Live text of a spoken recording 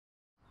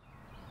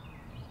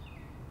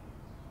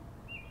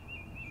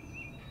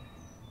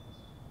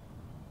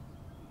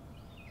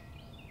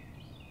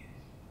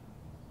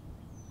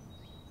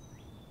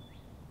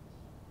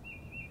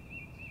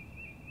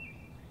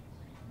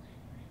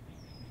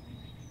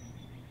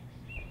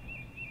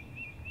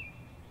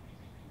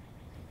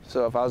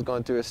So if I was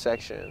going through a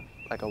section,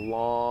 like a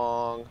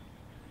long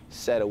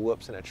set of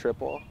whoops and a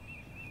triple,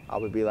 I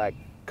would be like,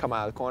 come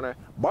out of the corner,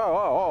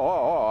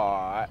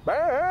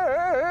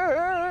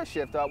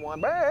 shift up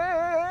one,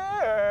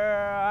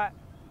 grab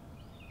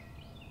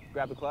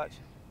the clutch,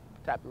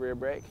 tap the rear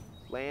brake,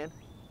 land,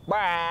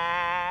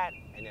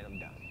 and then I'm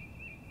done.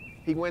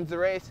 He wins the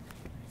race,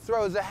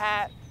 throws a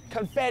hat,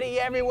 confetti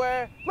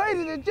everywhere.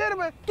 Ladies and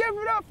gentlemen, give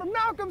it up for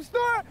Malcolm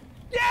Stewart.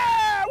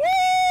 Yeah, woo!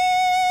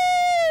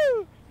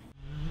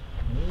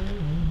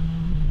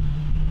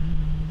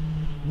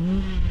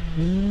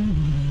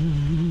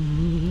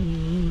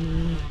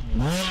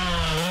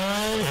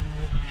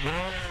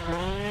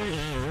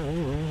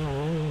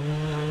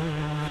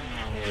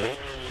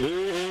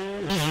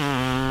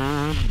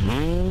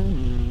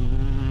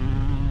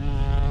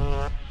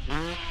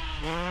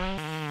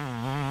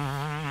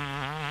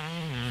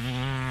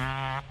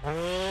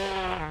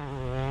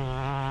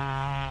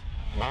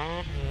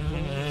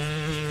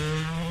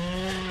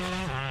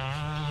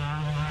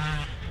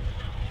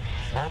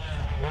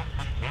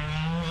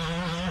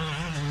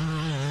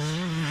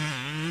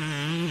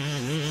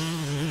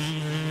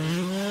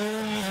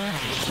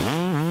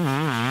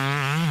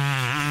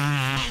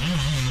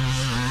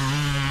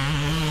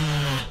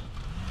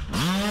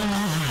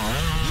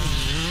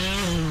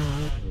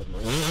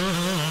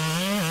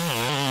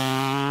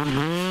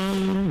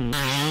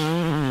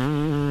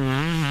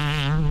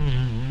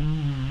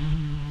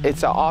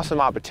 It's an awesome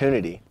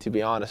opportunity, to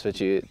be honest with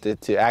you,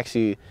 to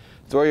actually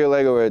throw your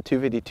leg over a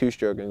 252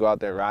 stroke and go out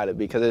there and ride it,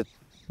 because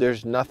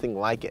there's nothing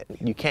like it.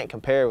 You can't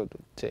compare it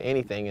to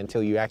anything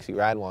until you actually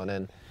ride one.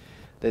 And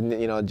then,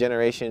 you know, a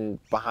generation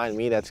behind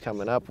me that's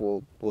coming up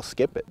will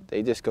skip it.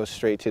 They just go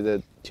straight to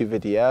the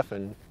 250F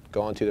and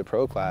go on to the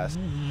pro class.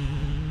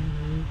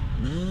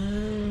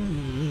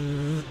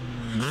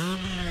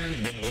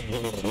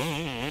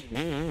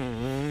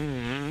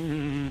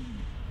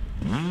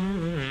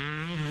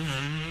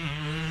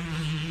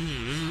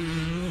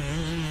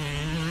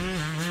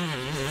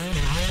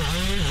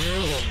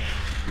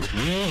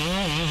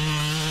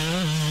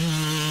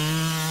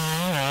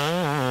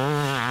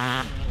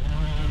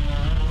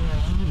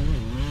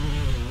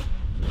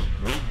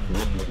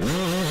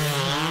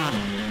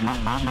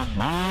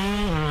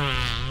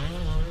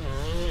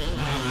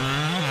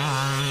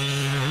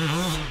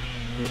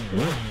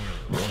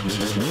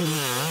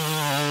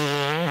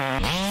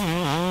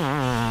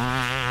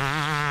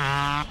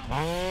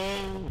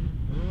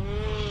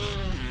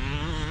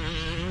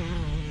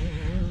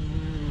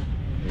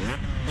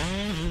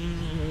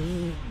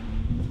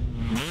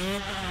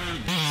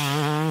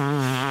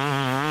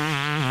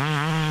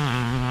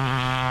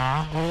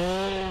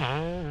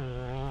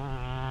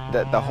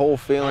 The whole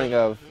feeling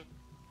of,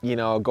 you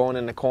know, going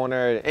in the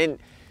corner and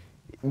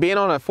being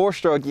on a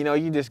 4-stroke, you know,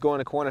 you just go in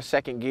the corner,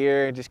 second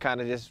gear, and just kind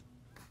of just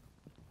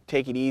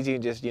take it easy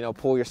and just, you know,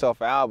 pull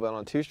yourself out. But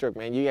on 2-stroke,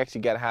 man, you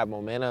actually got to have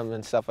momentum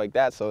and stuff like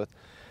that. So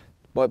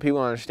what people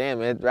don't understand,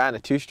 man, riding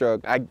a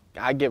 2-stroke,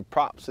 I give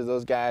props to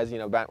those guys, you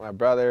know, back my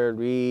brother,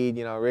 Reed,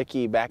 you know,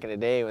 Ricky, back in the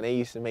day when they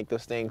used to make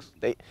those things.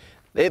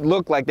 It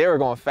looked like they were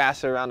going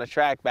faster around the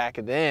track back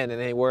then than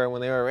they were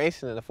when they were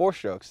racing in the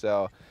 4-stroke.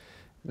 So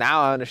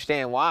now I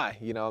understand why,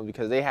 you know,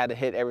 because they had to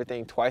hit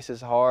everything twice as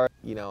hard.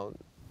 You know,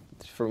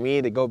 for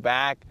me to go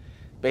back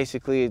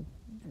basically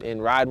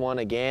and ride one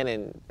again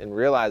and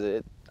realize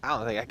it, I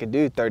don't think I could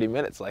do 30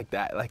 minutes like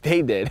that, like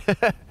they did.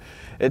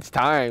 It's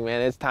tiring,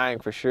 man. It's tiring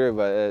for sure,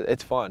 but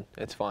it's fun.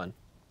 It's fun.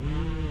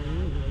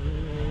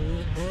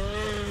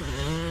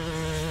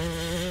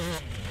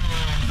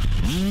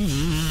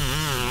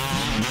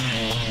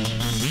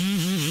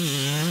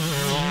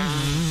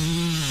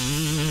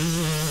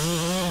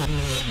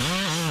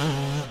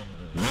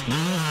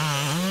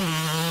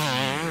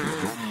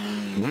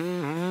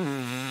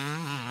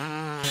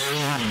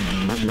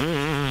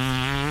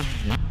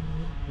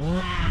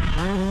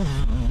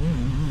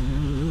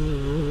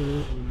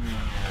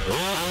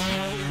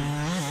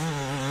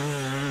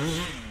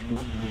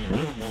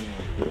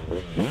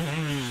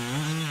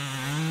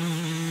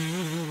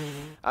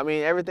 I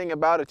mean, everything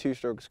about a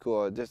 2-stroke is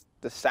cool. Just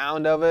the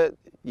sound of it,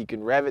 you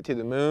can rev it to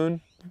the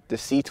moon. The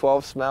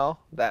C12 smell,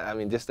 that, I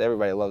mean, just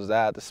everybody loves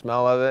that. The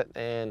smell of it,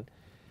 and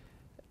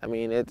I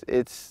mean,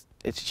 it's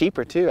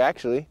cheaper too,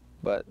 actually.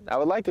 But I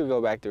would like to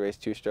go back to race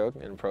 2-stroke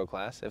in pro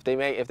class. If they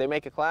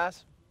make a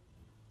class,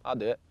 I'll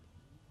do it.